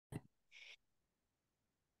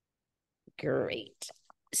Great.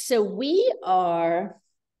 So we are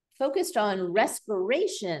focused on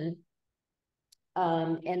respiration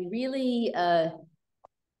and really kind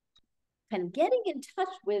of getting in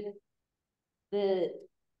touch with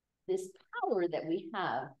this power that we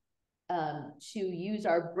have to use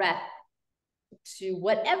our breath to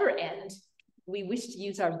whatever end we wish to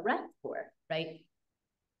use our breath for, right?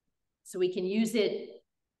 So we can use it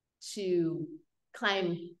to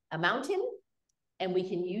climb a mountain, and we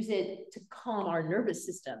can use it to calm our nervous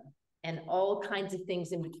system and all kinds of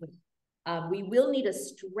things in between. We will need a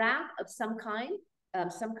strap of some kind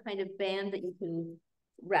of band that you can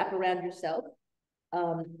wrap around yourself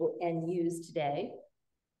and use today.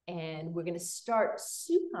 And we're going to start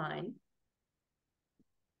supine.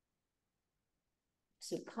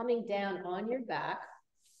 So coming down on your back.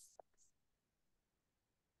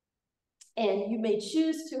 And you may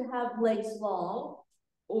choose to have legs long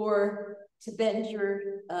or to bend your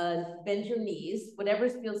knees, whatever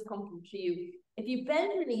feels comfortable to you. If you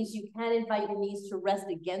bend your knees, you can invite your knees to rest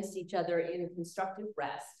against each other in a constructive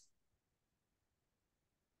rest.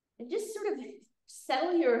 And just sort of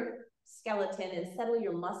settle your skeleton and settle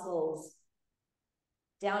your muscles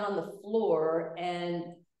down on the floor and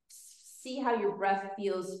see how your breath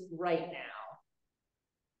feels right now.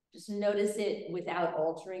 Just notice it without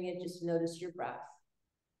altering it. Just notice your breath.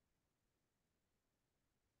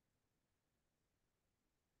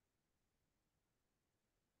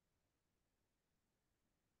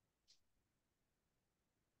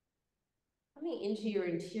 Coming into your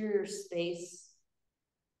interior space,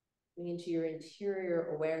 coming into your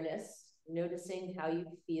interior awareness, noticing how you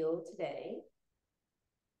feel today.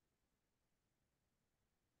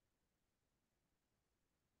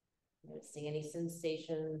 Noticing any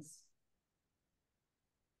sensations.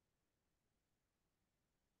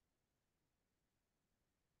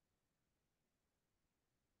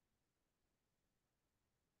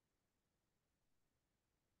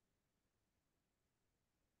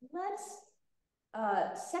 Let's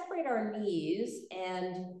separate our knees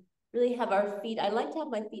and really have our feet. I like to have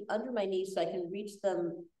my feet under my knees so I can reach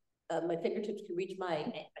them. My fingertips can reach my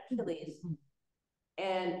Achilles.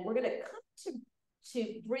 And we're going to come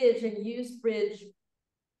to bridge and use bridge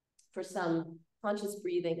for some conscious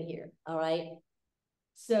breathing here. All right.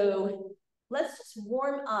 So let's just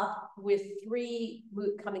warm up with 3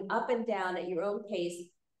 coming up and down at your own pace.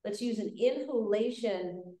 Let's use an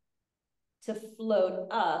inhalation to float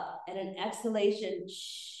up and an exhalation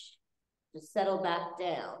to settle back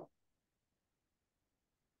down.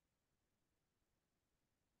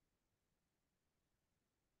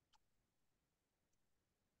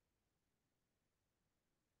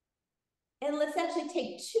 And let's actually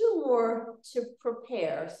take 2 more to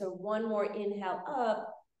prepare. So 1 more inhale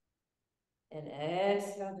up and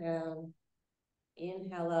exhale down.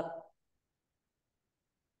 Inhale up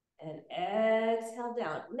and exhale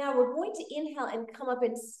down. Now we're going to inhale and come up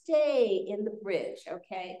and stay in the bridge,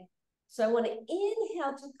 okay? So I want to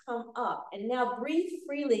inhale to come up and now breathe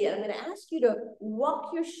freely. And I'm going to ask you to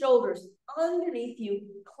walk your shoulders underneath you,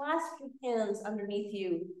 clasp your hands underneath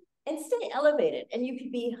you, and stay elevated. And you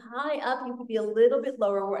could be high up, you could be a little bit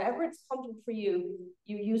lower, wherever it's comfortable for you.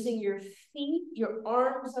 You're using your feet, your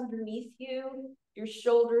arms underneath you, your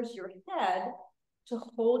shoulders, your head to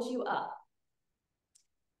hold you up.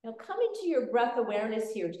 Now come into your breath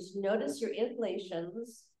awareness here. Just notice your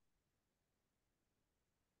inhalations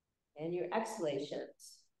and your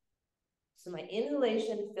exhalations. So my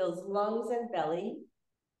inhalation fills lungs and belly.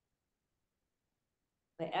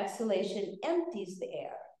 My exhalation empties the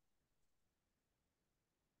air.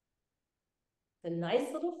 The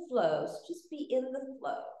nice little flows, just be in the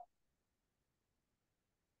flow.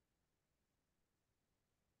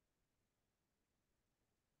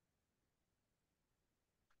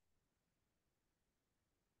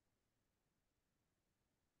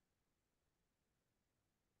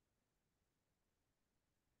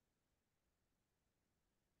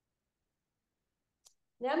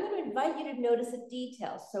 Now I'm going to invite you to notice a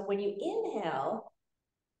detail. So when you inhale,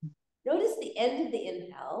 notice the end of the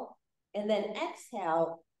inhale, and then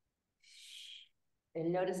exhale,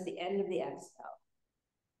 and notice the end of the exhale.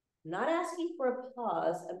 I'm not asking for a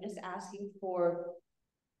pause, I'm just asking for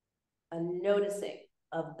a noticing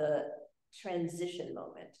of the transition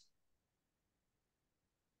moment.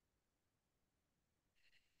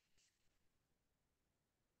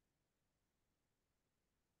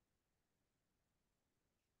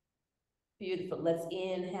 Beautiful. Let's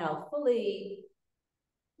inhale fully.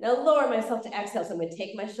 Now lower myself to exhale. So I'm going to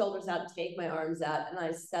take my shoulders out, take my arms out, and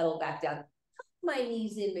I settle back down. Tuck my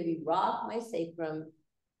knees in, maybe rock my sacrum.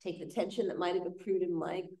 Take the tension that might have accrued in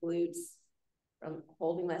my glutes. from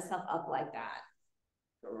holding myself up like that.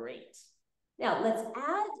 Great. Now let's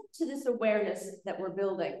add to this awareness that we're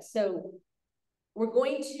building. So we're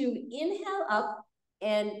going to inhale up,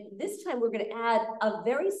 and this time we're going to add a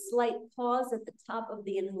very slight pause at the top of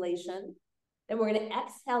the inhalation. Then we're going to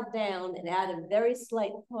exhale down and add a very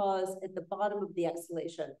slight pause at the bottom of the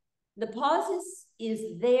exhalation. The pause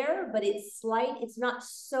is there, but it's slight. It's not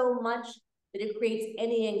so much that it creates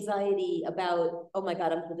any anxiety about, oh my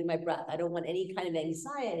God, I'm holding my breath. I don't want any kind of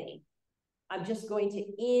anxiety. I'm just going to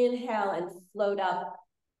inhale and float up,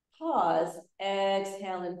 pause,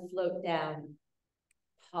 exhale and float down,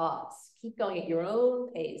 pause. Keep going at your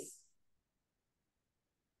own pace.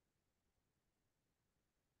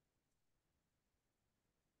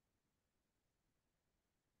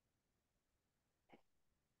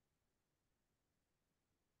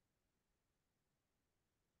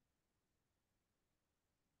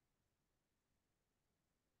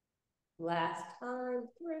 Last time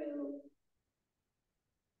through.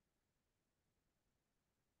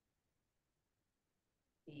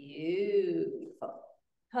 Beautiful.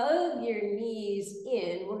 Hug your knees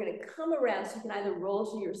in. We're going to come around, so you can either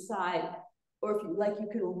roll to your side, or if you like, you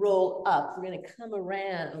can roll up. We're going to come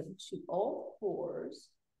around to all fours.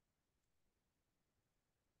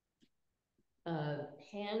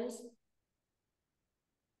 Hands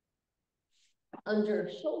under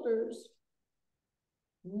shoulders,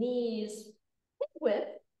 knees hip width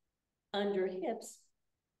under hips.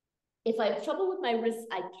 If I have trouble with my wrists,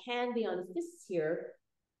 I can be on fists here.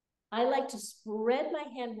 I like to spread my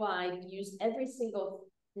hand wide, use every single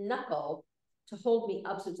knuckle to hold me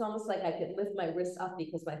up. So it's almost like I could lift my wrists up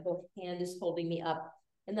because my whole hand is holding me up.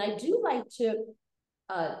 And I do like to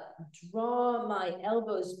draw my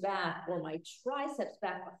elbows back or my triceps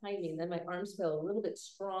back behind me, and then my arms feel a little bit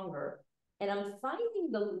stronger. And I'm finding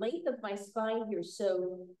the length of my spine here.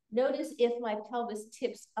 So notice if my pelvis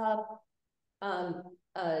tips up, my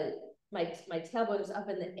tailbone is up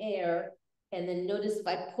in the air, and then notice if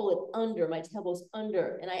I pull it under, my tailbone's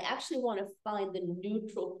under. And I actually want to find the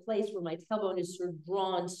neutral place where my tailbone is sort of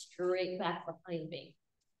drawn straight back behind me.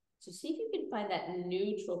 So see if you can find that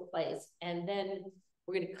neutral place. And then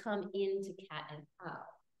we're going to come into cat and cow.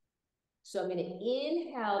 So I'm going to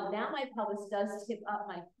inhale. Now my pelvis does tip up.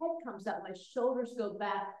 My head comes up. My shoulders go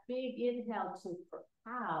back. Big inhale for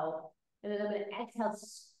cow. And then I'm going to exhale,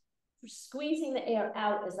 squeezing the air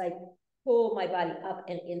out as I pull my body up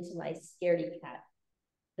and into my scaredy cat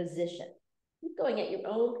position. Keep going at your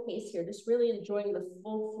own pace here, just really enjoying the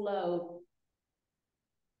full flow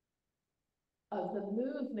of the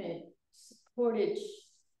movement, supported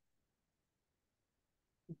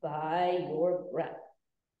by your breath.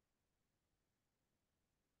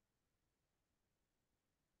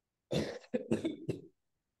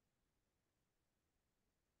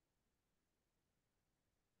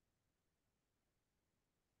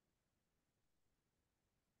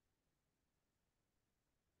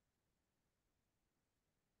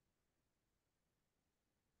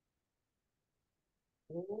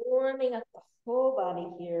 Warming up the whole body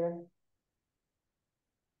here.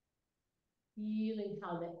 Feeling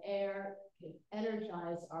how the air can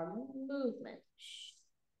energize our movement.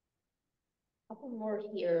 A couple more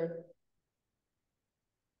here.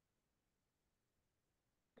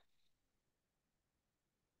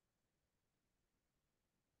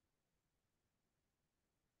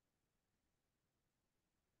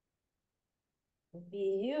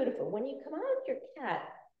 Beautiful. When you come out of your cat,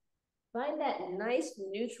 find that nice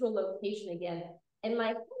neutral location again. And my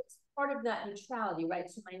head is part of that neutrality, right?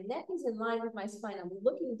 So my neck is in line with my spine. I'm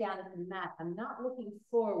looking down at the mat. I'm not looking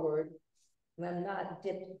forward, and I'm not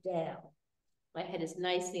dipped down. My head is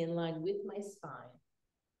nicely in line with my spine.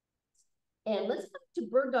 And let's come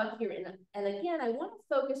to bird dog here. And again, I want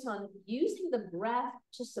to focus on using the breath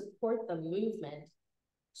to support the movement.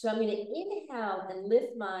 So I'm going to inhale and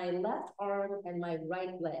lift my left arm and my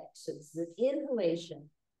right leg. So this is an inhalation.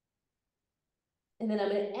 And then I'm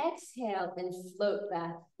going to exhale and float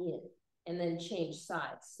back in, and then change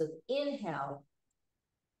sides. So inhale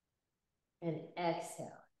and exhale.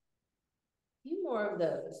 A few more of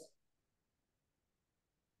those.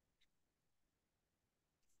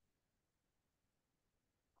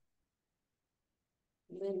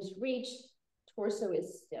 Limbs reach, torso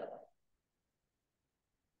is still.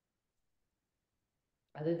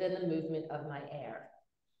 Other than the movement of my air.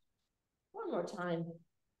 One more time.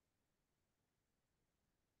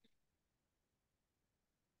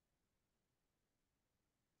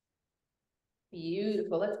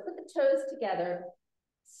 Beautiful. Let's put the toes together.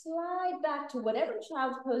 Slide back to whatever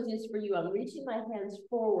child's pose is for you. I'm reaching my hands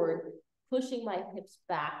forward, pushing my hips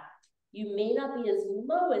back. You may not be as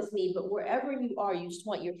low as me, but wherever you are, you just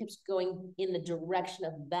want your hips going in the direction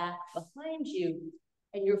of back behind you.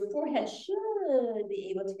 And your forehead should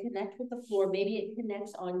be able to connect with the floor. Maybe it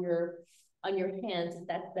connects on your hands, if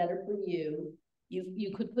that's better for you.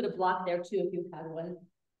 You could put a block there too if you had one.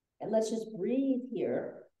 And let's just breathe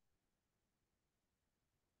here.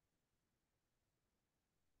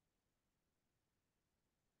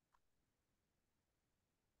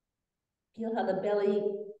 Feel how the belly,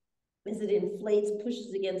 as it inflates,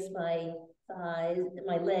 pushes against my thighs,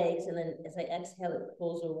 my legs, and then as I exhale, it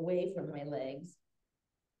pulls away from my legs.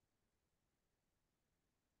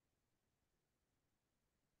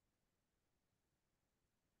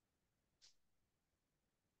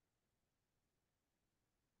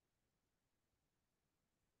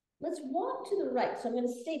 Let's walk to the right. So I'm going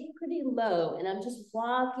to stay pretty low, and I'm just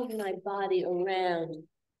walking my body around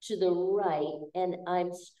to the right, and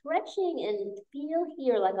I'm stretching and feel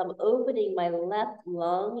here like I'm opening my left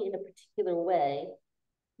lung in a particular way.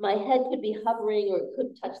 My head could be hovering or it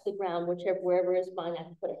could touch the ground, wherever is fine. I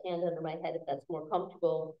can put a hand under my head if that's more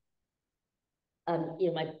comfortable.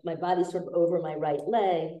 My body's sort of over my right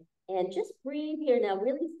leg. And just breathe here now.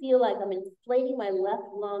 Really feel like I'm inflating my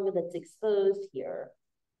left lung that's exposed here.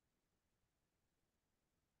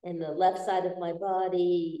 And the left side of my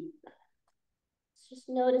body. Just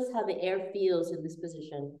notice how the air feels in this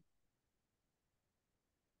position.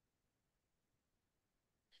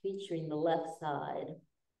 Featuring the left side.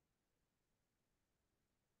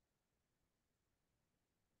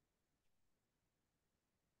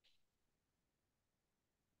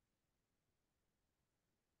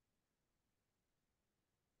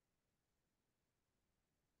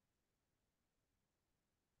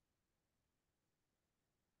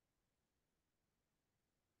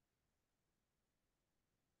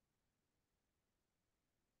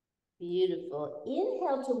 Beautiful.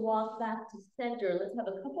 Inhale to walk back to center. Let's have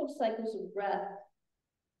a couple of cycles of breath.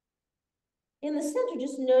 In the center,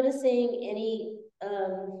 just noticing any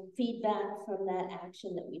feedback from that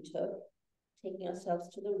action that we took, taking ourselves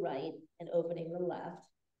to the right and opening the left.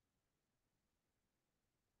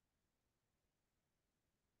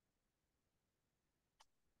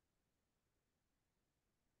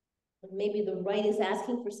 Maybe the right is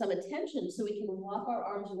asking for some attention, so we can walk our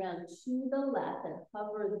arms around to the left and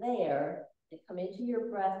hover there and come into your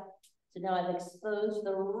breath. So now I've exposed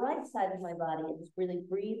the right side of my body and just really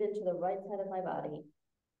breathe into the right side of my body.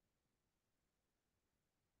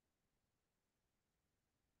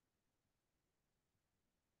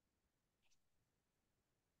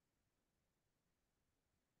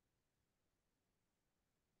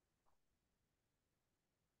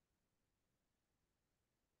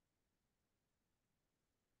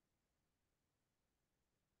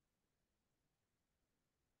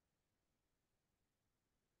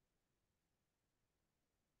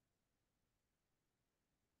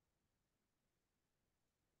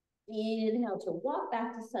 Inhale to walk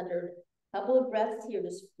back to center. Couple of breaths here,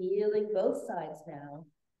 just feeling both sides now.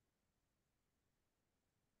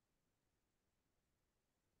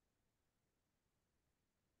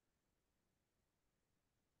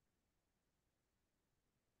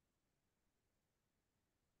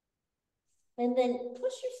 And then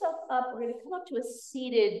push yourself up. We're going to come up to a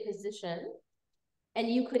seated position. And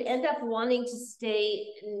you could end up wanting to stay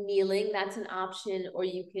kneeling. That's an option. Or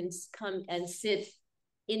you can come and sit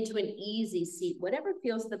into an easy seat. Whatever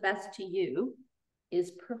feels the best to you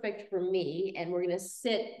is perfect for me. And we're going to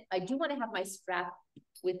sit. I do want to have my strap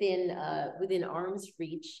within arm's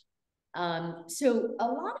reach. So a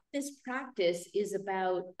lot of this practice is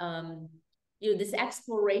about this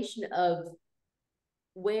exploration of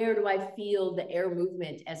where do I feel the air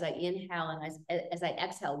movement as I inhale and as I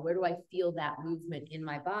exhale, where do I feel that movement in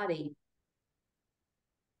my body?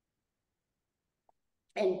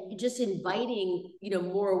 And just inviting,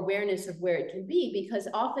 more awareness of where it can be, because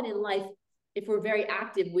often in life, if we're very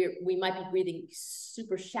active, we might be breathing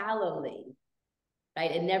super shallowly,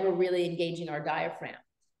 right? And never really engaging our diaphragm.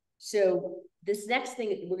 So this next thing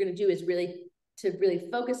that we're going to do is really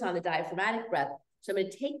focus on the diaphragmatic breath. So I'm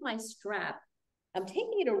going to take my strap, I'm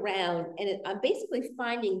taking it around, and I'm basically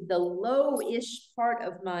finding the low-ish part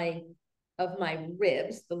of my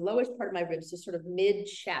ribs, the lowest part of my ribs, just sort of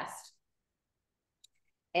mid-chest.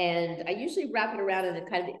 And I usually wrap it around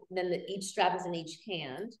in each strap is in each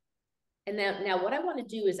hand. And now what I want to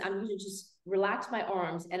do is I'm going to just relax my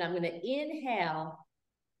arms, and I'm going to inhale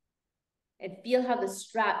and feel how the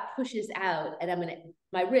strap pushes out, and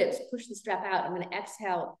my ribs push the strap out. I'm going to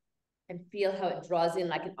exhale and feel how it draws in,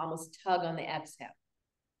 like it almost tug on the exhale.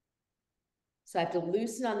 So I have to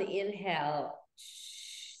loosen on the inhale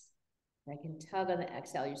I can tug on the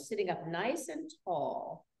exhale. You're sitting up nice and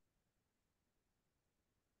tall.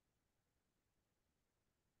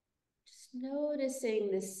 Just noticing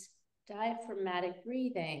this diaphragmatic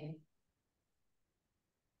breathing,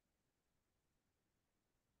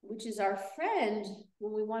 which is our friend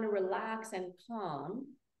when we want to relax and calm,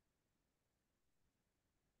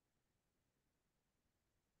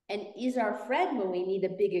 and is our friend when we need a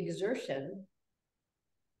big exertion,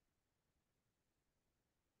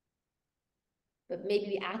 but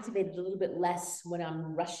maybe activated a little bit less when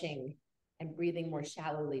I'm rushing and breathing more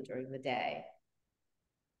shallowly during the day.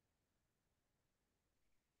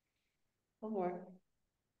 One more.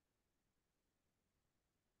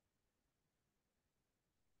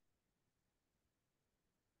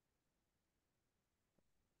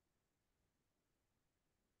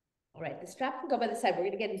 All right, the strap can go by the side. We're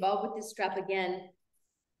going to get involved with this strap again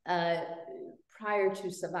prior to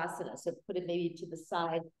Savasana. So put it maybe to the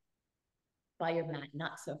side by your mat,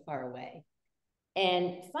 not so far away.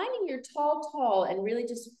 And finding your tall, and really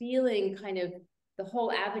just feeling kind of the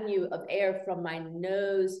whole avenue of air from my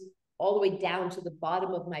nose all the way down to the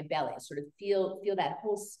bottom of my belly. Sort of feel that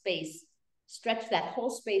whole space, stretch that whole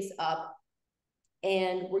space up.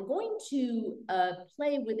 And we're going to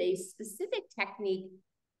play with a specific technique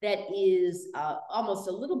that is almost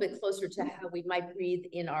a little bit closer to how we might breathe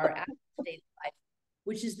in our daily life,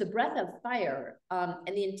 which is the breath of fire.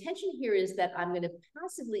 And the intention here is that I'm going to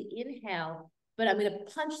passively inhale, but I'm going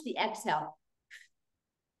to punch the exhale.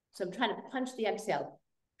 So I'm trying to punch the exhale.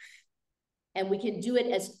 And we can do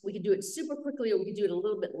it super quickly, or we can do it a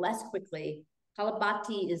little bit less quickly.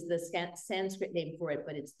 Kalabati is the Sanskrit name for it,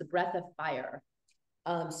 but it's the breath of fire.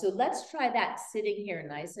 So let's try that sitting here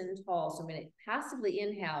nice and tall. So I'm going to passively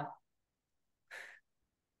inhale.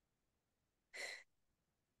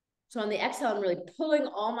 So on the exhale, I'm really pulling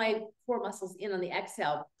all my core muscles in on the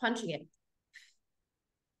exhale, punching it.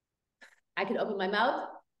 I can open my mouth,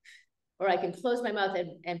 or I can close my mouth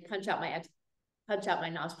and punch out my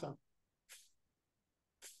nostril.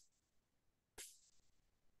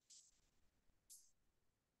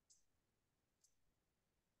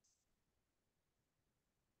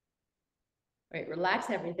 All right, relax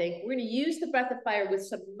everything. We're going to use the breath of fire with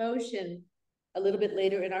some motion a little bit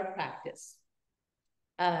later in our practice.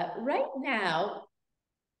 Right now,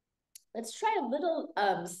 let's try a little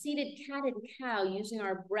seated cat and cow using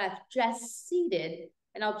our breath just seated.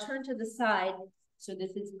 And I'll turn to the side so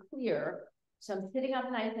this is clear. So I'm sitting up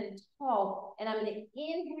nice and tall, and I'm going to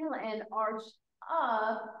inhale and arch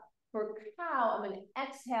up for cow. I'm going to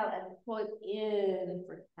exhale and pull it in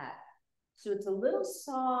for cat. So it's a little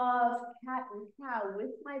soft cat and cow with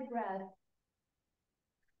my breath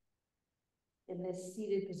in this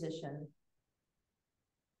seated position.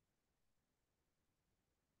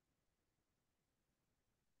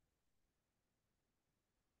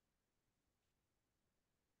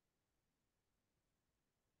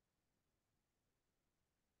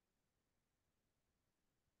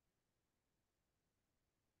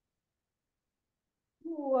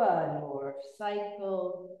 One more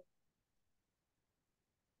cycle.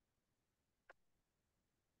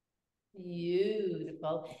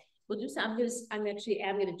 Beautiful. We'll do some, I'm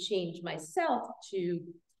gonna change myself to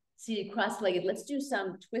seated cross-legged. Let's do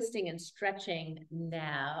some twisting and stretching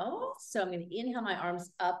now. So I'm gonna inhale my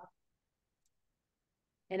arms up,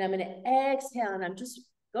 and I'm gonna exhale, and I'm just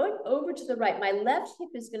going over to the right. My left hip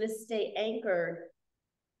is gonna stay anchored,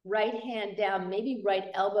 right hand down, maybe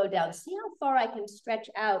right elbow down. See how far I can stretch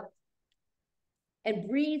out, and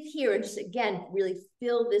breathe here, and just again, really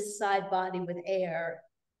fill this side body with air.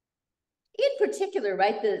 In particular,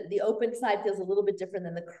 right, the open side feels a little bit different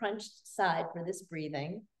than the crunched side for this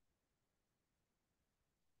breathing.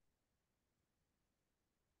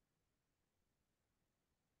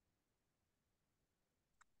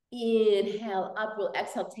 Inhale up, we'll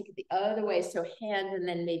exhale, take it the other way. So hand and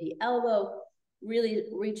then maybe elbow, really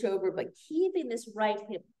reach over, but keeping this right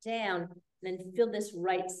hip down, and then fill this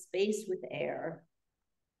right space with air.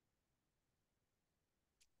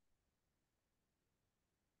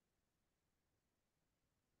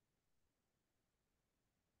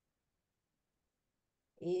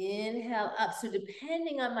 Inhale up. So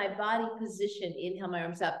depending on my body position, inhale my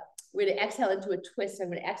arms up. We're going to exhale into a twist. I'm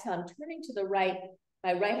going to exhale. I'm turning to the right.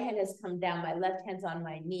 My right hand has come down. My left hand's on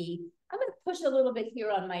my knee. I'm going to push a little bit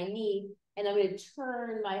here on my knee, and I'm going to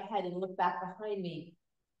turn my head and look back behind me.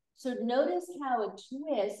 So notice how a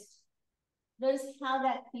twist, notice how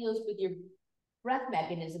that feels with your breath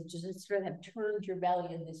mechanism, just sort of have turned your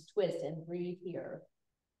belly in this twist, and breathe here.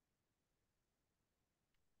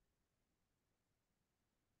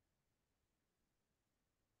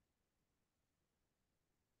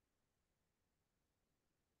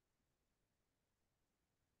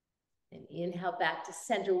 Inhale back to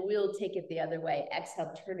center. We'll take it the other way.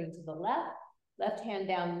 Exhale, turning to the left. Left hand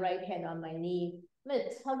down, right hand on my knee. I'm going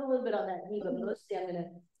to tug a little bit on that knee, but mostly I'm going to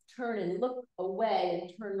turn and look away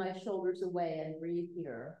and turn my shoulders away and breathe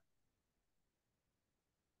here.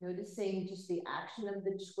 Noticing just the action of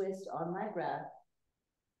the twist on my breath.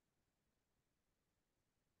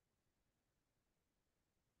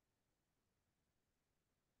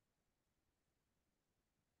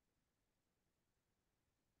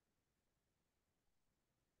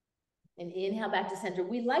 And inhale back to center.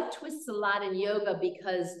 We like twists a lot in yoga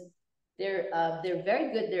because they're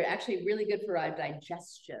very good. They're actually really good for our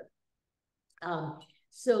digestion.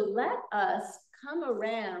 So let us come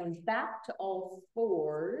around back to all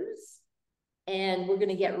fours. And we're going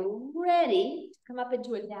to get ready to come up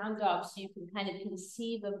into a down dog so you can kind of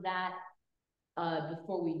conceive of that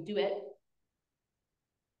before we do it.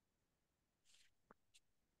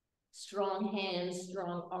 Strong hands,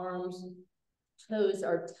 strong arms, toes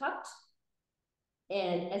are tucked.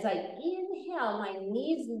 And as I inhale, my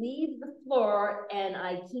knees leave the floor and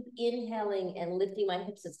I keep inhaling and lifting my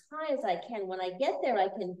hips as high as I can. When I get there, I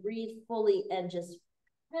can breathe fully and just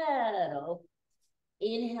pedal.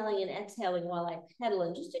 Inhaling and exhaling while I pedal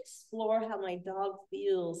and just explore how my dog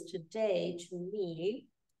feels today to me.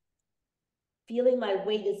 Feeling my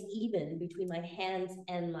weight is even between my hands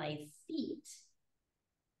and my feet.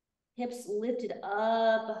 Hips lifted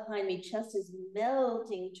up behind me, chest is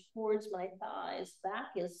melting towards my thighs.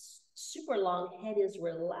 Back is super long, head is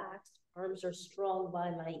relaxed, arms are strong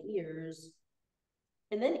by my ears.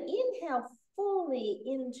 And then inhale fully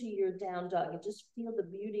into your down dog and just feel the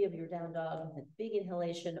beauty of your down dog with a big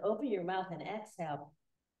inhalation. Open your mouth and exhale.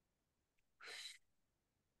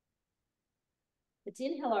 Let's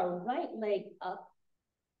inhale our right leg up.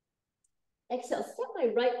 Exhale, step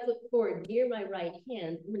my right foot forward, near my right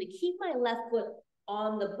hand. I'm going to keep my left foot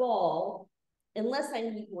on the ball, unless I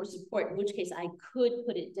need more support, in which case I could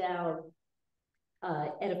put it down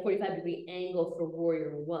at a 45-degree angle for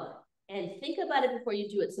warrior one. And think about it before you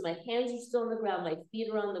do it. So my hands are still on the ground, my feet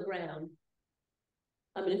are on the ground.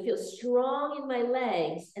 I'm going to feel strong in my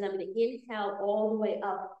legs, and I'm going to inhale all the way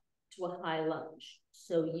up to a high lunge.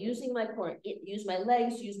 So using my core, use my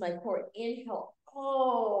legs, use my core, inhale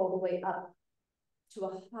all the way up to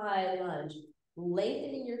a high lunge.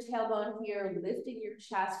 Lengthening your tailbone here, lifting your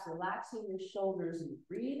chest, relaxing your shoulders, and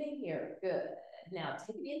breathing here. Good. Now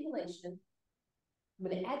take an inhalation. I'm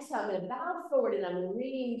going to exhale, I'm going to bow forward, and I'm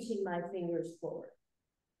reaching my fingers forward.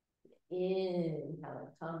 Inhale, and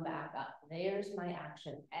come back up. There's my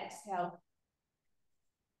action. Exhale.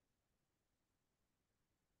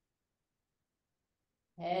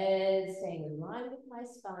 Head staying in line with my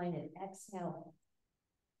spine, and exhale.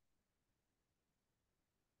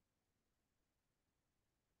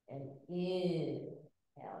 And inhale,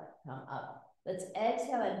 and come up. Let's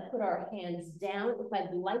exhale and put our hands down. If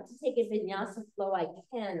I'd like to take a vinyasa flow, I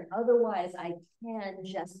can. Otherwise, I can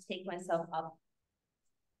just take myself up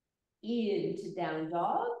into down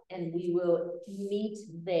dog, and we will meet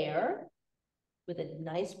there with a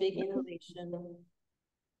nice big inhalation.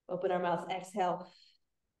 Open our mouth, exhale.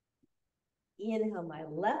 Inhale my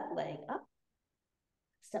left leg up.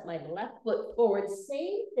 Step my left foot forward.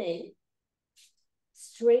 Same thing.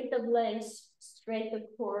 Straight the legs, straight the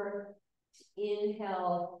core.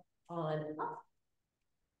 Inhale on up.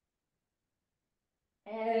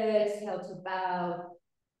 Exhale to bow.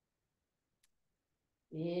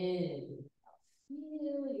 Inhale.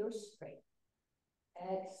 Feel your strength.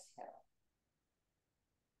 Exhale.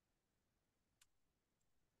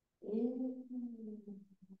 Inhale.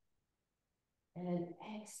 And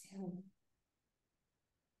exhale.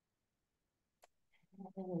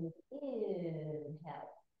 And inhale.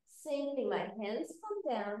 Same thing, my hands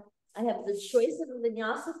come down. I have the choice of a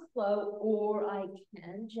vinyasa flow, or I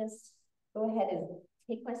can just go ahead and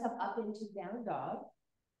take myself up into down dog.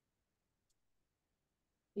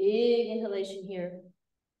 Big inhalation here.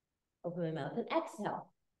 Open my mouth and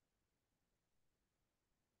exhale.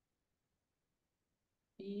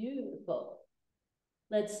 Beautiful.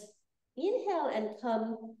 Let's inhale and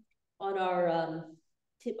come on our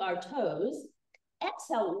tip our toes.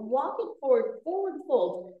 Exhale, walk it forward, forward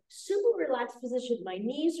fold. Super relaxed position. My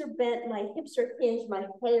knees are bent, my hips are hinged, my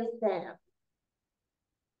head is down.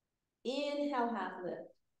 Inhale, half lift.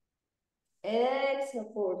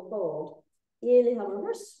 Exhale, forward fold. Inhale,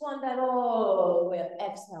 reverse swan dive all the way up.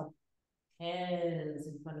 Exhale, hands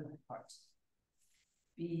in front of my heart.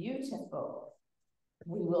 Beautiful.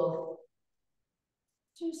 We will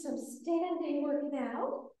do some standing work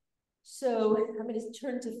now. So I'm going to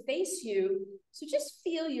turn to face you. So just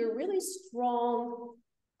feel your really strong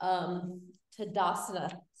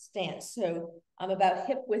Tadasana stance. So I'm about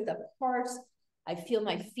hip width apart. I feel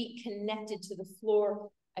my feet connected to the floor.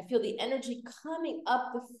 I feel the energy coming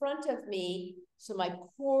up the front of me. So my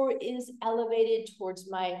core is elevated towards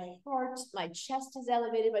my heart. My chest is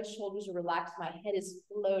elevated. My shoulders are relaxed. My head is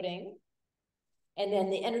floating. And then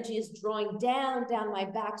the energy is drawing down my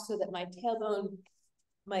back so that my tailbone,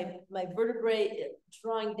 my vertebrae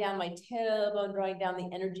drawing down my tailbone, drawing down the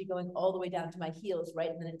energy going all the way down to my heels, right?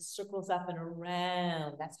 And then it circles up and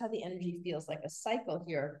around. That's how the energy feels, like a cycle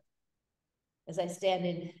here as I stand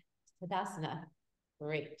in Tadasana.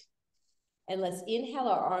 Great. And let's inhale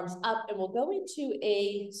our arms up, and we'll go into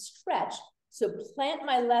a stretch. So plant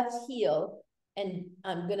my left heel, and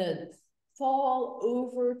I'm gonna fall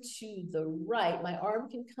over to the right. My arm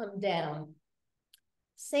can come down.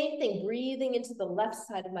 Same thing, breathing into the left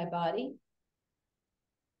side of my body.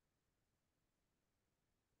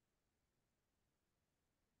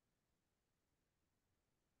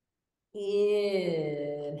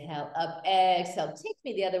 Inhale, up, exhale, take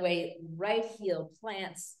me the other way, right heel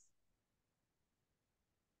plants.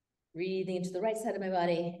 Breathing into the right side of my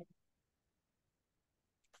body.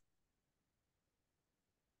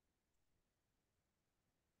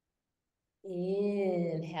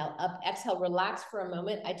 Inhale, up, exhale, relax for a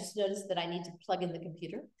moment. I just noticed that I need to plug in the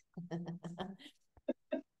computer.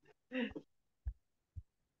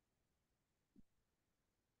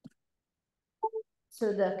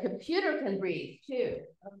 So the computer can breathe too.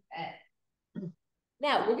 Okay.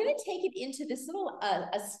 Now we're going to take it into this little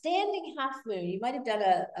a standing half moon. You might have done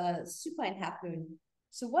a supine half moon.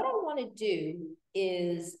 So what I want to do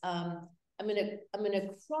is I'm gonna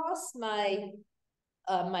cross my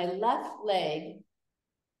my left leg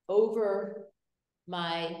over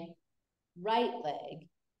my right leg,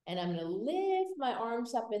 and I'm gonna lift my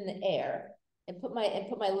arms up in the air and put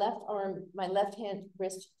my left arm, my left hand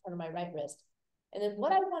wrist in front of my right wrist. And then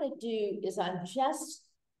what I want to do is I'm just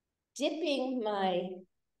dipping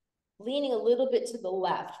leaning a little bit to the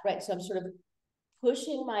left, right? So I'm sort of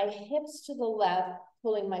pushing my hips to the left,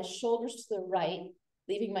 pulling my shoulders to the right,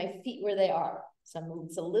 leaving my feet where they are. So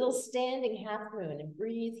it's a little standing half moon, and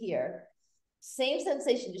breathe here. Same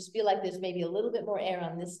sensation, just feel like there's maybe a little bit more air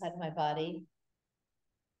on this side of my body.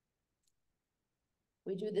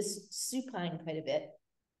 We do this supine quite a bit.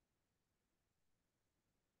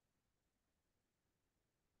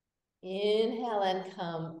 Inhale and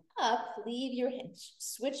come up, leave your hands,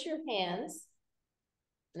 switch your hands,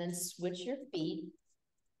 and then switch your feet.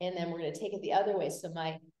 And then we're gonna take it the other way. So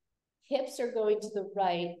my hips are going to the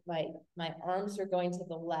right, my arms are going to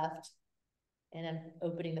the left, and I'm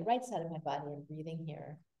opening the right side of my body and breathing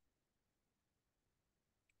here.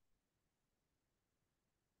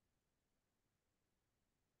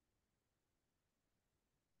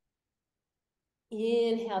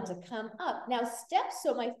 Inhale to come up. Now step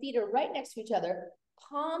so my feet are right next to each other.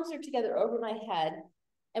 Palms are together over my head.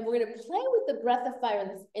 And we're going to play with the breath of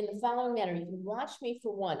fire in the following manner. You can watch me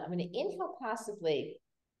for one. I'm going to inhale passively.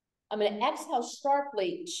 I'm going to exhale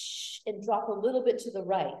sharply and drop a little bit to the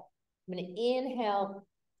right. I'm going to inhale.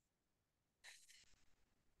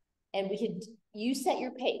 And you set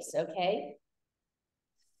your pace, okay?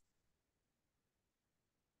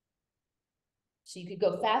 So you could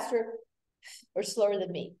go faster or slower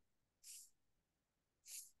than me.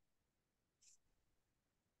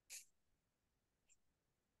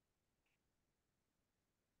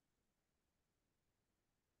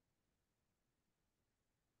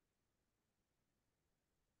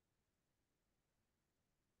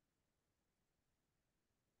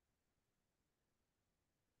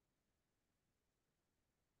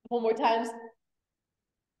 One more time.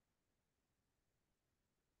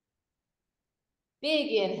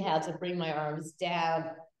 Big inhale to bring my arms down.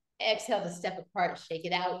 Exhale to step apart, shake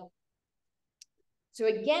it out. So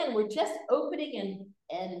again, we're just opening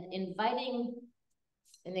and inviting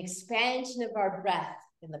an expansion of our breath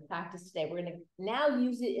in the practice today. We're going to now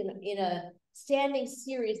use it in a standing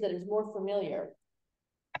series that is more familiar.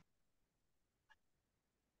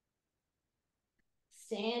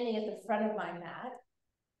 Standing at the front of my mat,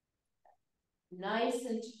 nice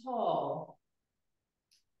and tall.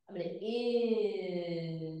 I'm going to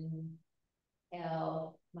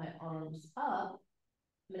inhale my arms up.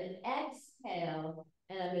 I'm going to exhale,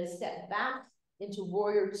 and I'm going to step back into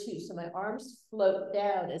warrior two. So my arms float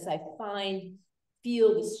down as I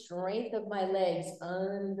feel the strength of my legs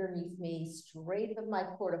underneath me, strength of my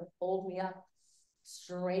core to hold me up,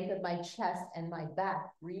 strength of my chest and my back.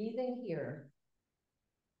 Breathing here.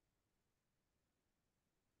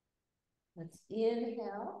 Let's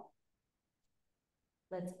inhale.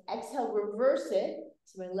 Let's exhale, reverse it.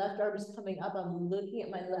 So my left arm is coming up. I'm looking at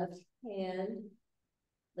my left hand.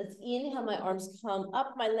 Let's inhale, my arms come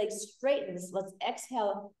up, my legs straighten. Let's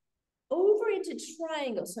exhale over into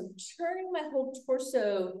triangle. So I'm turning my whole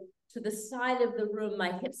torso to the side of the room.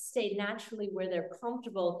 My hips stay naturally where they're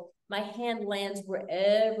comfortable. My hand lands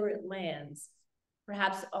wherever it lands,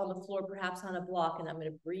 perhaps on the floor, perhaps on a block, and I'm going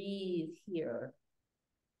to breathe here.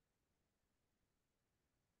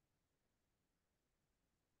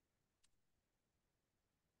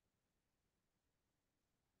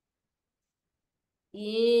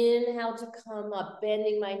 Inhale to come up,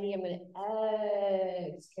 bending my knee. I'm going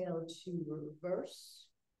to exhale to reverse.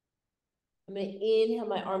 I'm going to inhale,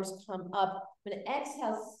 my arms come up. I'm going to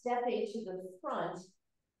exhale, stepping to the front.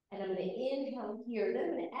 And I'm going to inhale here. Then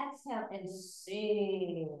I'm going to exhale and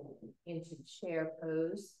sink into chair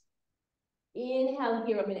pose. Inhale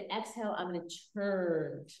here. I'm going to exhale. I'm going to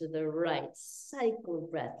turn to the right. Cycle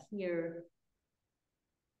breath here.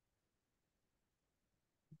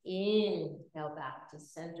 Inhale back to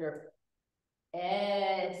center.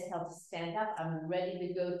 Exhale to stand up. I'm ready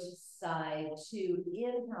to go to side two.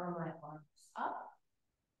 Inhale, my arms up.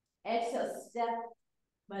 Exhale, step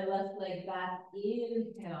my left leg back.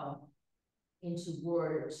 Inhale into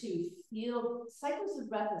warrior two. Feel cycles of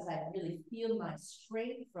breath as I really feel my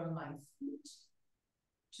strength from my feet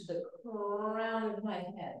to the crown of my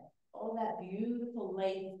head. All that beautiful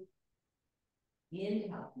length.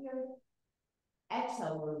 Inhale here.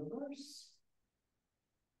 Exhale, reverse.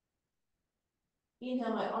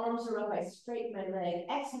 Inhale, my arms are up, I straighten my leg.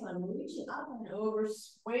 Exhale, I'm reaching up and over,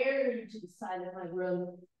 square to the side of my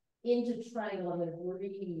room, into triangle. I'm going to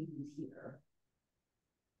breathe here.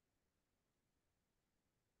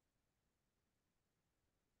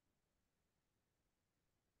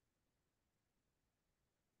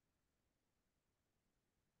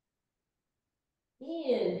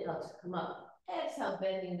 Inhale to come up. Exhale,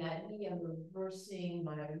 bending that knee. I'm reversing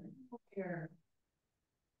my warrior.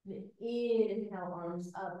 Inhale, arms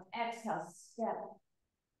up. Exhale, step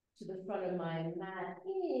to the front of my mat.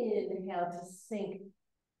 Inhale to sink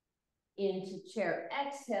into chair.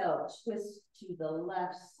 Exhale, twist to the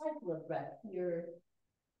left. Cycle of breath here.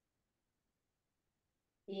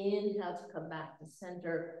 Inhale to come back to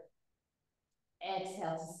center.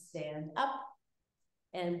 Exhale to stand up.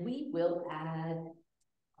 And we will add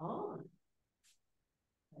on.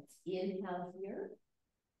 Let's inhale here.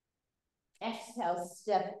 Exhale,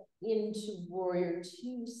 step into warrior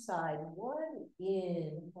two, side one.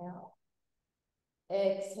 Inhale.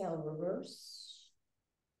 Exhale, reverse.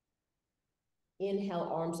 Inhale,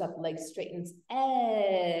 arms up, legs straightens.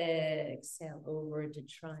 Exhale, over into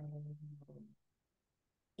triangle.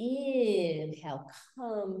 Inhale,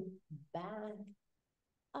 come back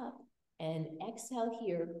up. And exhale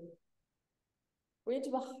here. We're going to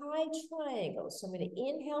do a high triangle. So I'm going to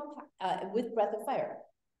inhale with breath of fire.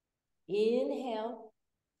 Inhale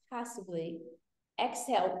passively.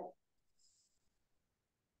 Exhale.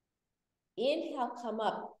 Inhale, come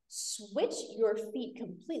up. Switch your feet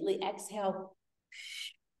completely. Exhale.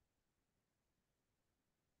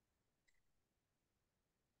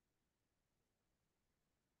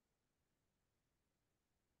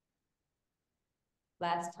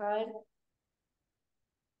 Last time.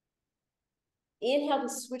 Inhale to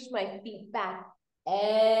switch my feet back.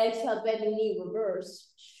 Exhale, bend the knee, reverse.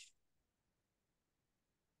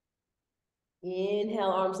 Inhale,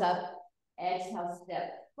 arms up. Exhale,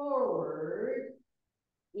 step forward.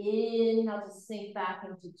 Inhale to sink back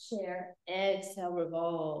into chair. Exhale,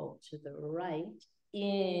 revolve to the right.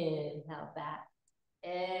 Inhale, back.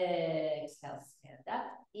 Exhale, stand up.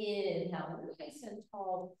 Inhale, nice and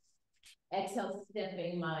tall. Exhale,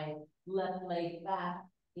 stepping my left leg back.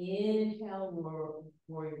 Inhale,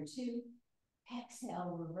 warrior two.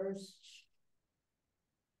 Exhale, reverse.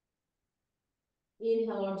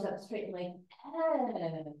 Inhale, arms up, straighten leg.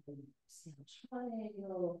 Exhale,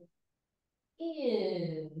 triangle.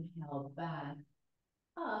 Inhale, back,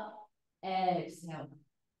 up. Exhale.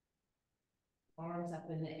 Arms up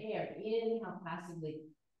in the air. Inhale, passively.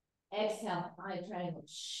 Exhale, high triangle.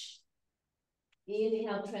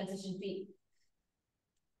 Inhale, transition feet.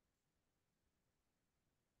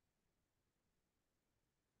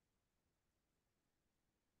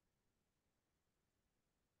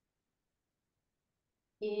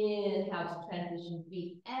 Inhale to transition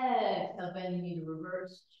feet. Exhale, bending knee to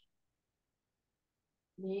reverse.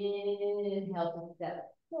 Inhale to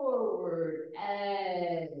step forward.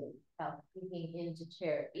 Exhale, sinking into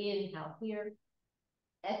chair. Inhale here.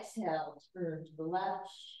 Exhale, turn to the left.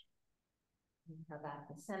 Inhale back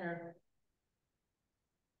to center.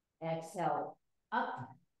 Exhale, up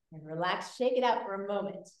and relax. Shake it out for a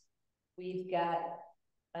moment. We've got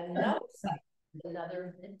another cycle,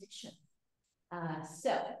 another addition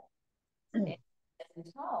So, stand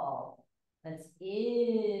tall. Let's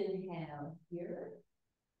inhale here.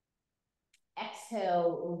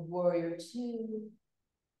 Exhale, warrior two.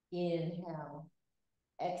 Inhale.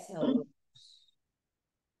 Exhale.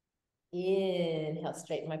 Inhale,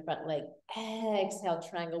 straighten my front leg. Exhale,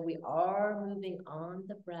 triangle. We are moving on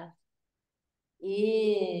the breath.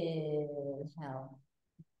 Inhale,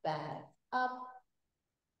 back up.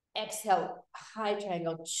 Exhale, high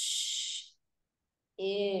triangle.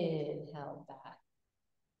 Inhale, back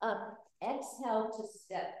up. Exhale to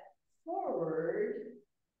step forward.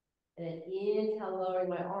 And then inhale, lowering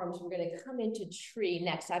my arms. We're going to come into tree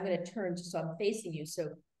next. I'm going to turn so I'm facing you.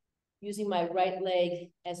 So using my right leg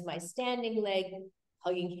as my standing leg,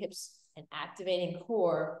 hugging hips and activating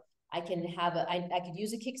core. I can have I could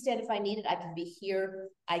use a kickstand if I need it. I can be here.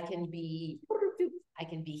 I can be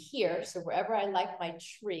here. So wherever I like my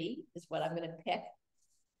tree is what I'm going to pick.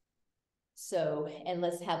 So, and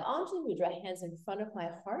let's have Anjali Mudra, hands in front of my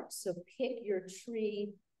heart. So pick your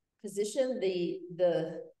tree position.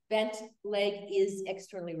 The bent leg is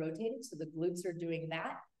externally rotated, so the glutes are doing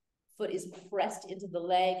that. Foot is pressed into the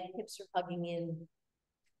leg, hips are hugging in,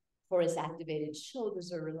 core is activated,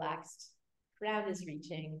 shoulders are relaxed, crown is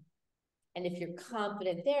reaching. And if you're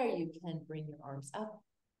confident there, you can bring your arms up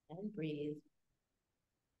and breathe.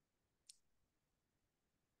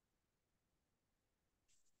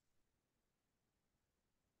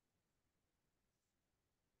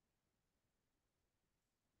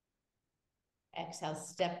 Exhale,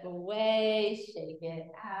 step away, shake it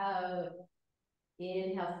out.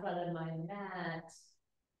 Inhale, front of my mat.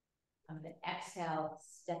 I'm going to exhale,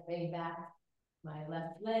 stepping back my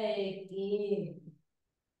left leg. In.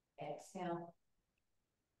 Exhale.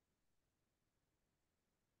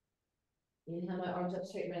 Inhale, my arms up,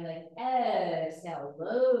 straighten my leg. Exhale,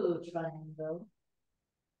 low triangle.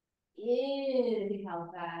 Inhale,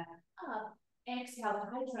 back up. Exhale,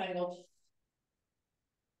 high triangle.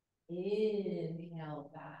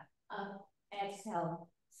 Inhale, back up. Exhale,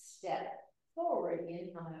 step forward.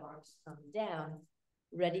 Inhale, my arms come down.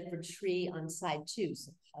 Ready for tree on side two.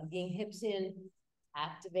 So hugging hips in,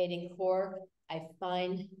 activating core. I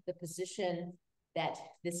find the position that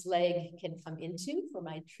this leg can come into for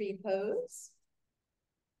my tree pose.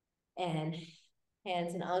 And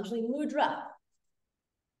hands in Anjali Mudra.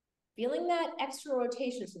 Feeling that extra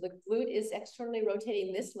rotation. So the glute is externally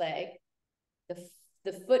rotating this leg.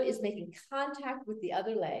 The foot is making contact with the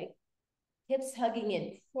other leg. Hips hugging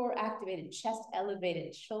in, core activated, chest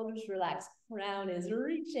elevated, shoulders relaxed, crown is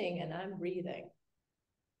reaching, and I'm breathing.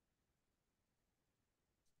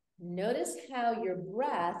 Notice how your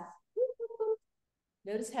breath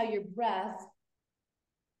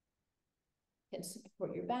can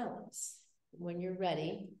support your balance. When you're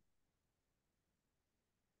ready,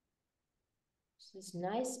 this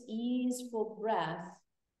nice, easeful breath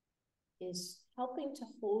is helping to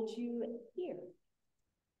hold you here.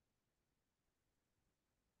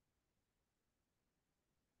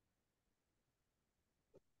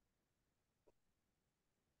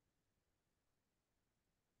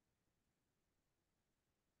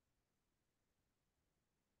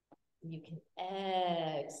 You can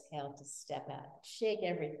exhale to step out, shake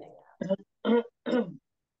everything out.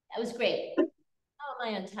 That was great. How am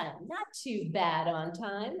I on time? Not too bad on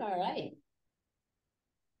time. All right.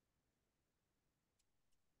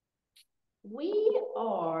 We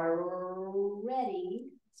are ready.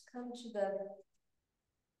 Let's come to the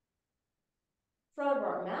front of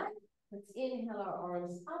our mat. Let's inhale our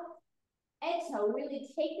arms up. Exhale, really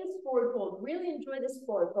take this forward fold. Really enjoy this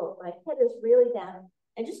forward fold. My head is really down.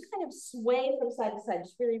 And just kind of sway from side to side.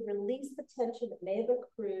 Just really release the tension that may have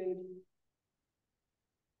accrued.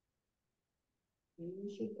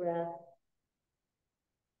 Use your breath.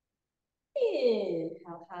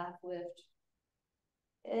 Inhale, half lift.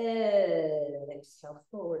 Exhale,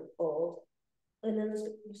 forward fold. And then let's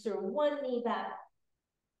sort of one knee back,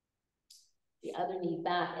 the other knee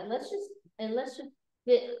back. And let's just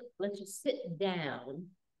sit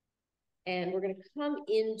down. And we're going to come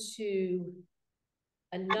into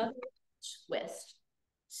another twist.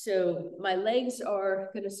 So my legs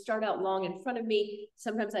are going to start out long in front of me.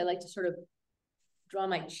 Sometimes I like to sort of draw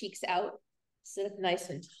my cheeks out, sit up nice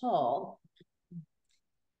and tall.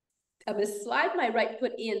 I'm going to slide my right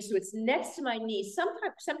foot in so it's next to my knee. Some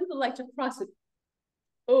people like to cross it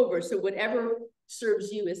over. So whatever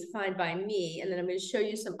serves you is fine by me. And then I'm going to show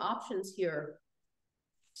you some options here.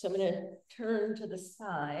 So I'm going to turn to the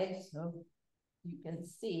side so you can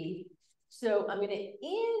see. So I'm going to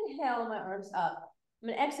inhale my arms up. I'm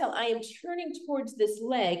going to exhale. I am turning towards this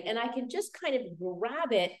leg and I can just kind of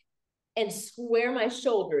grab it and square my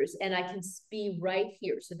shoulders, and I can be right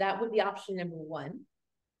here. So that would be option number one.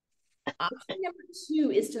 Option number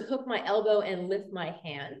two is to hook my elbow and lift my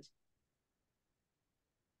hand.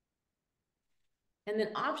 And then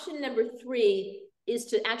option number three is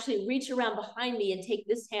to actually reach around behind me and take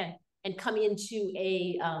this hand and come into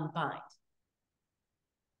a bind.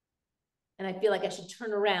 And I feel like I should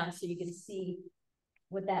turn around so you can see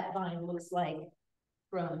what that bind looks like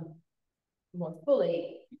from more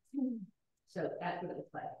fully. So that's what it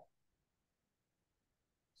looks like.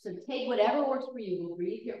 So take whatever works for you. We'll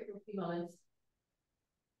breathe here for a few moments.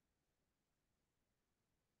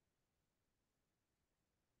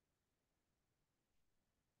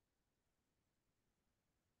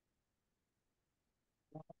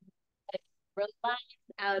 Relax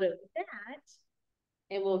out of that.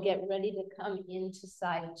 And we'll get ready to come into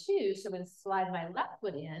side two. So I'm going to slide my left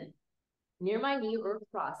foot in near my knee or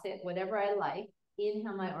across it, whatever I like.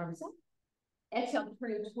 Inhale my arms up. Exhale,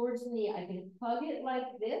 turn it towards me. I can hug it like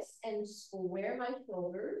this and square my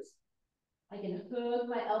shoulders. I can hook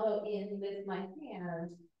my elbow in with my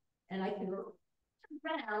hand, and I can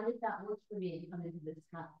round if that works for me and come into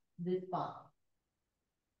this bump.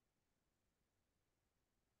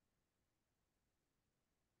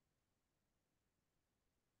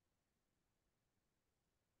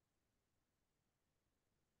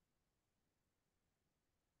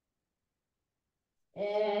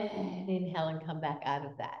 And inhale and come back out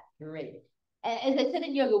of that. Great. And as I said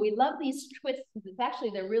in yoga, we love these twists. It's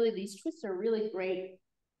actually, these twists are really great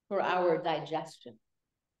for our digestion.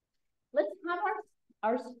 Let's have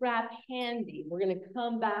our strap handy. We're going to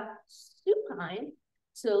come back supine.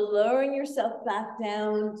 So lowering yourself back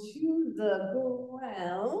down to the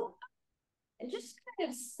ground. And just kind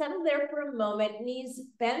of settle there for a moment, knees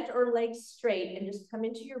bent or legs straight, and just come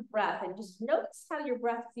into your breath. And just notice how your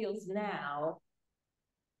breath feels now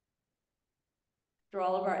after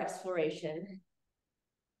all of our exploration.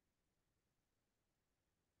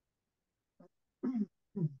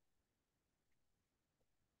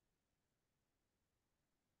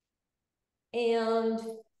 And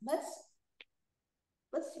let's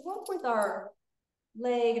work with our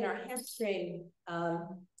leg and our hamstring.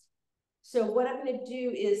 So what I'm going to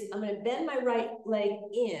do is I'm going to bend my right leg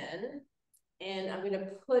in, and I'm going to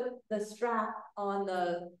put the strap on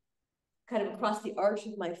the kind of across the arch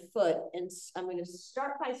of my foot, and I'm going to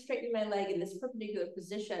start by straightening my leg in this perpendicular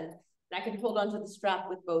position, and I can hold onto the strap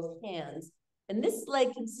with both hands. And this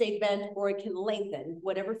leg can stay bent or it can lengthen,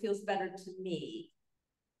 whatever feels better to me.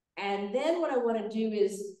 And then what I want to do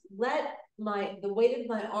is let the weight of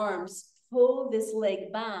my arms pull this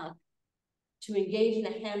leg back to engage in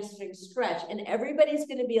a hamstring stretch. And everybody's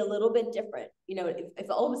going to be a little bit different. You know, if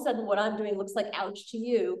all of a sudden what I'm doing looks like ouch to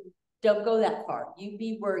you, don't go that far. You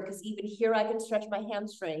be worried, because even here I can stretch my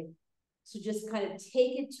hamstring. So just kind of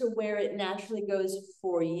take it to where it naturally goes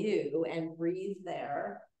for you and breathe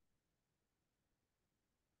there.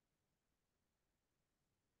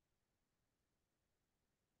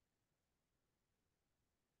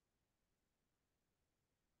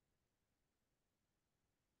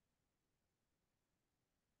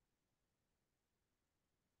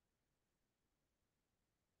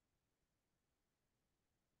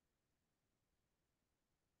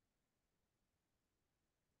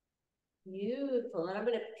 Beautiful. And I'm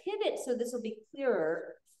going to pivot so this will be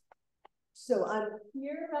clearer. So I'm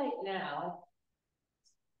here right now.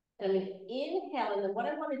 And I'm going to inhale. And then what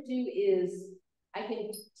I want to do is I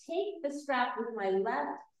can take the strap with my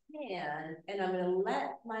left hand, and I'm going to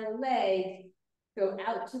let my leg go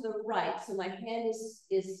out to the right. So my hand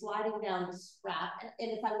is sliding down the strap.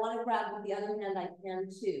 And if I want to grab with the other hand, I can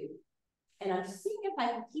too. And I'm seeing if I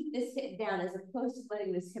can keep this hip down as opposed to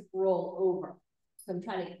letting this hip roll over. So I'm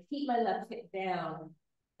trying to keep my left hip down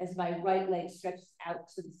as my right leg stretches out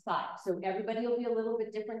to the side. So everybody will be a little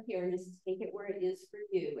bit different here. Just take it where it is for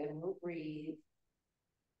you, and we'll breathe.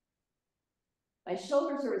 My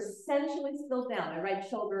shoulders are essentially still down. My right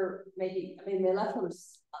shoulder, my left shoulder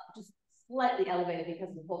is just slightly elevated because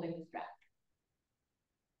I'm holding the strap.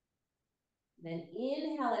 Then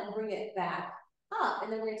inhale and bring it back up,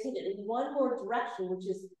 and then we're going to take it in one more direction, which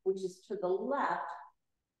is to the left.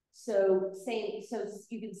 So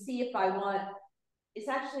you can see if I want. It's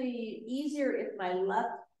actually easier if my left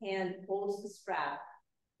hand holds the strap,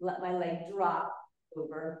 let my leg drop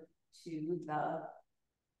over to the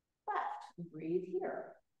left. Breathe here.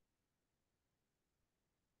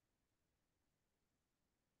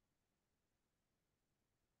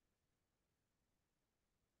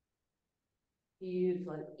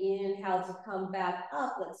 Beautiful. Inhale to come back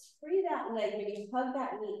up. Let's free that leg. Maybe hug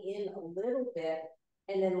that knee in a little bit.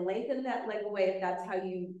 And then lengthen that leg away if that's how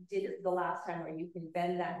you did it the last time, or you can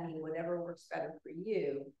bend that knee, whatever works better for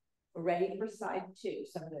you. We're ready for side two.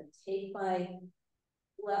 So I'm going to take my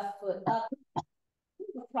left foot up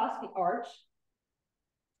across the arch.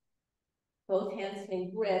 Both hands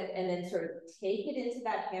can grip, and then sort of take it into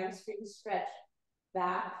that hamstring stretch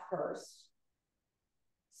back first.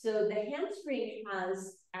 So the hamstring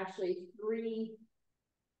has actually 3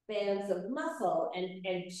 bands of muscle,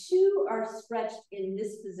 and 2 are stretched in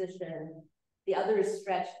this position. The other is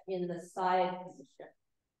stretched in the side position,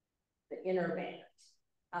 the inner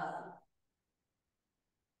band.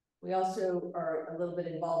 We also are a little bit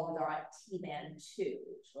involved with our IT band too,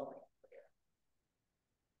 which will make clear.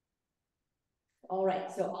 All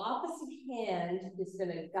right, so opposite hand is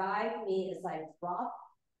going to guide me as I drop,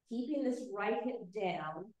 keeping this right hip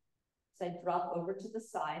down as I drop over to the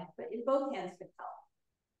side, but in both hands can help.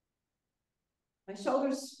 My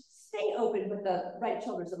shoulders stay open, but the right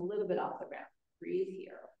shoulder is a little bit off the ground. Breathe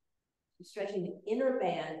here. I'm stretching the inner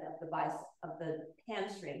band of the bicep, of the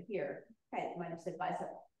hamstring here. Okay, I might have said bicep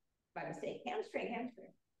by mistake. Hamstring, hamstring.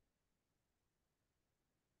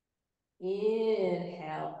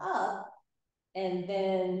 Inhale up, and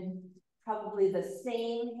then probably the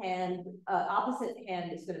same hand, opposite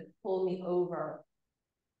hand is going to pull me over.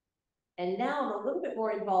 And now I'm a little bit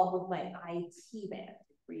more involved with my IT band.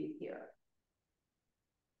 Breathe here.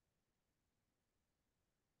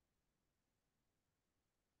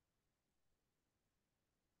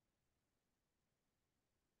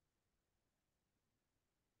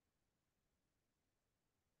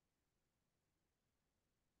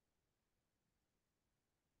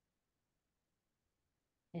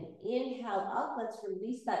 And inhale up, let's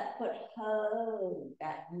release that foot, hug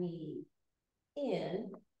that knee in.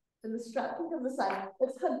 And the strap can come to the side.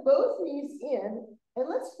 Let's hug both knees in, and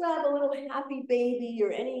let's grab a little happy baby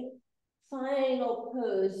or any final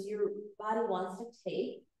pose your body wants to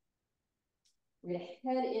take. We're gonna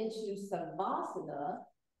head into Savasana.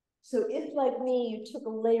 So if, like me, you took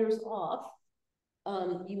layers off,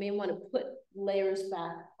 you may want to put layers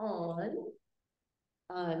back on.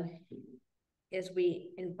 As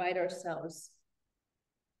we invite ourselves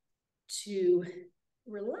to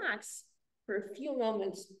relax for a few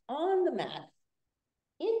moments on the mat,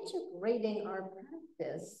 integrating our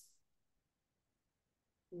practice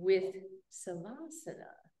with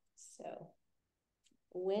Savasana. So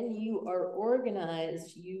when you are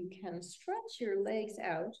organized, you can stretch your legs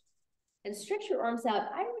out and stretch your arms out.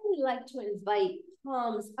 I really like to invite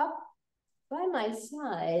palms up by my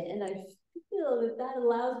side, and I feel that that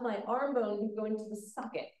allows my arm bone to go into the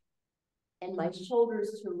socket and my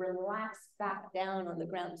shoulders to relax back down on the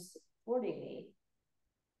ground, supporting me.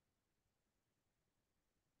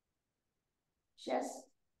 Just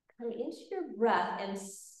come into your breath and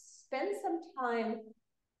spend some time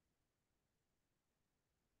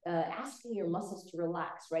asking your muscles to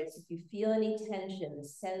relax, right? So if you feel any tension,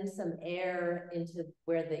 send some air into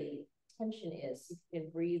where the tension is. You can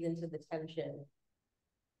breathe into the tension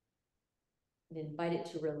and invite it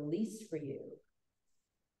to release for you.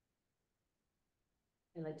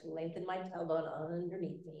 I like to lengthen my tailbone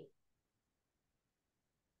underneath me.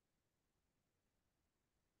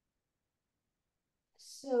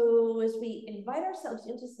 So as we invite ourselves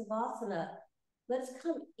into Savasana, let's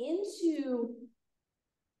come into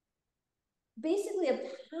basically a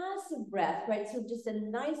passive breath, right? So just a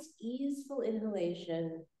nice easeful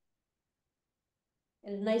inhalation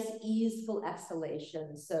and a nice easeful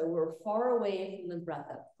exhalation. So we're far away from the breath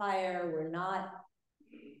of fire. We're not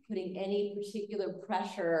putting any particular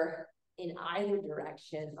pressure in either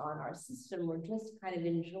direction on our system. We're just kind of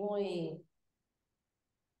enjoying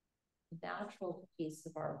the natural pace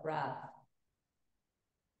of our breath.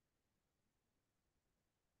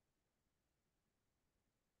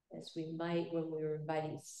 As we might when we were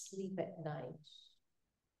inviting sleep at night.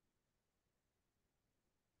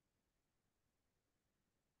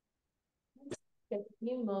 A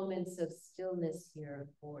few moments of stillness here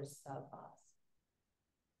for Savasana.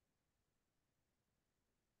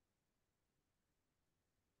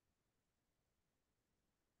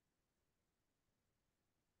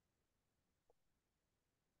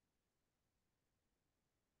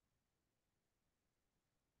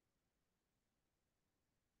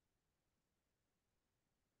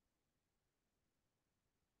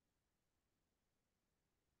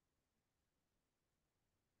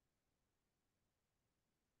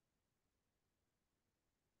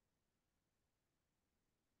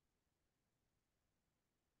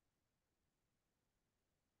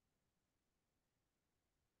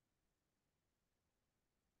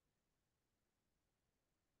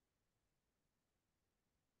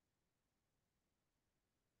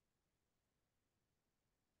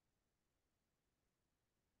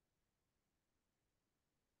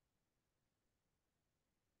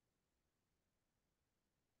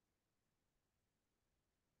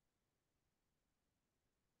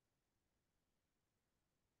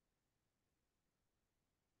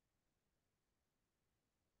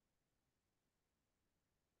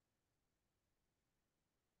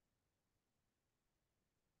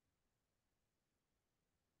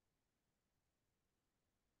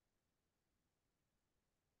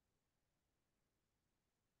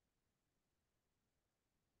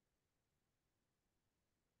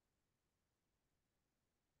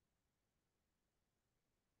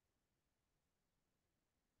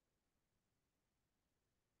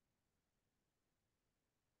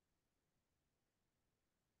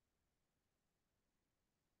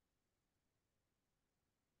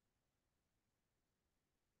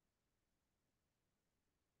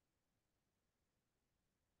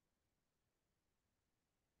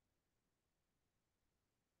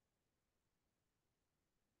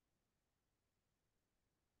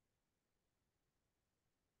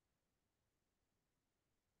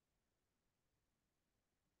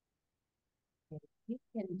 You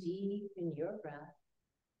can deepen your breath.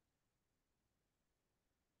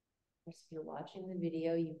 If you're watching the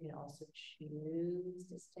video, you can also choose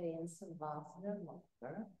to stay in Savasana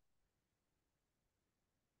longer.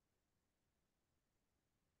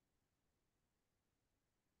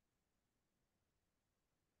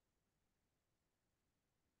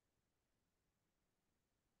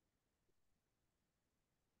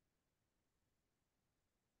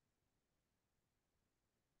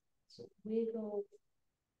 So wiggle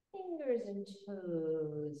fingers and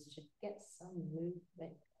toes to get some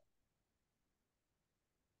movement.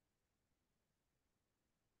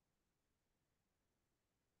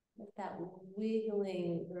 Let that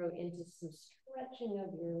wiggling grow into some stretching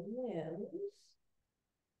of your limbs.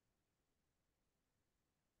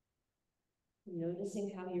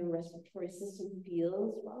 Noticing how your respiratory system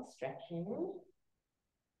feels while stretching.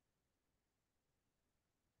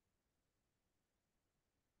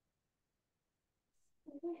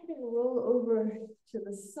 Go ahead and roll over to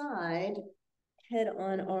the side, head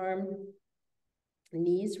on arm,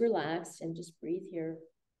 knees relaxed, and just breathe here.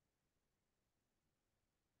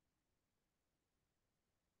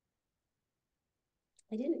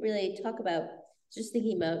 I didn't really talk about, just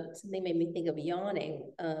thinking about, something made me think of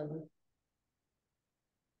yawning,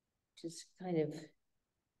 just kind of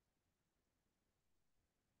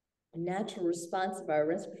a natural response of our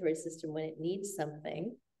respiratory system when it needs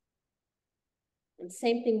something. And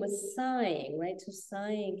same thing with sighing, right? So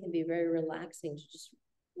sighing can be very relaxing to just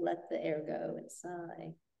let the air go and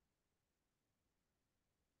sigh.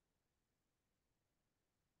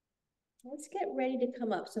 Let's get ready to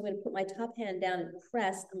come up. So I'm going to put my top hand down and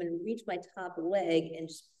press. I'm going to reach my top leg and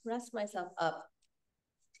just press myself up.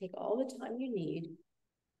 Take all the time you need.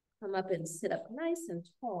 Come up and sit up nice and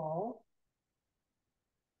tall.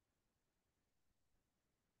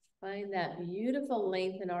 Find that beautiful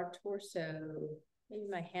length in our torso. Maybe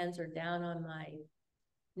my hands are down on my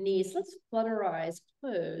knees. Let's flutter our eyes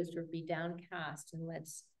closed or be downcast, and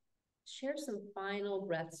let's share some final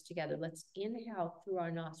breaths together. Let's inhale through our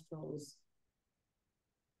nostrils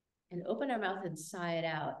and open our mouth and sigh it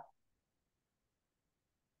out.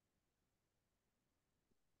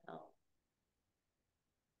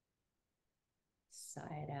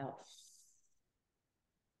 Sigh it out.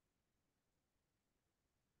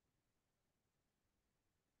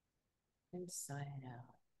 And sigh it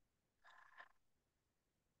out.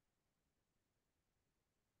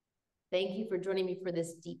 Thank you for joining me for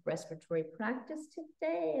this deep respiratory practice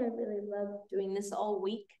today. I really love doing this all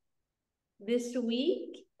week. This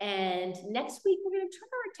week and next week, we're going to turn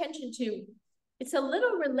our attention to, it's a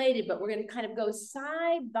little related, but we're going to kind of go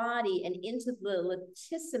side body and into the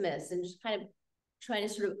latissimus and just kind of trying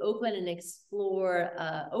to sort of open and explore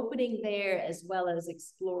opening there, as well as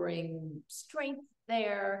exploring strength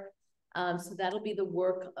there. So that'll be the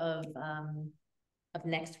work of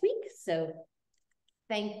next week. So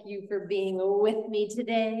thank you for being with me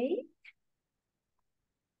today.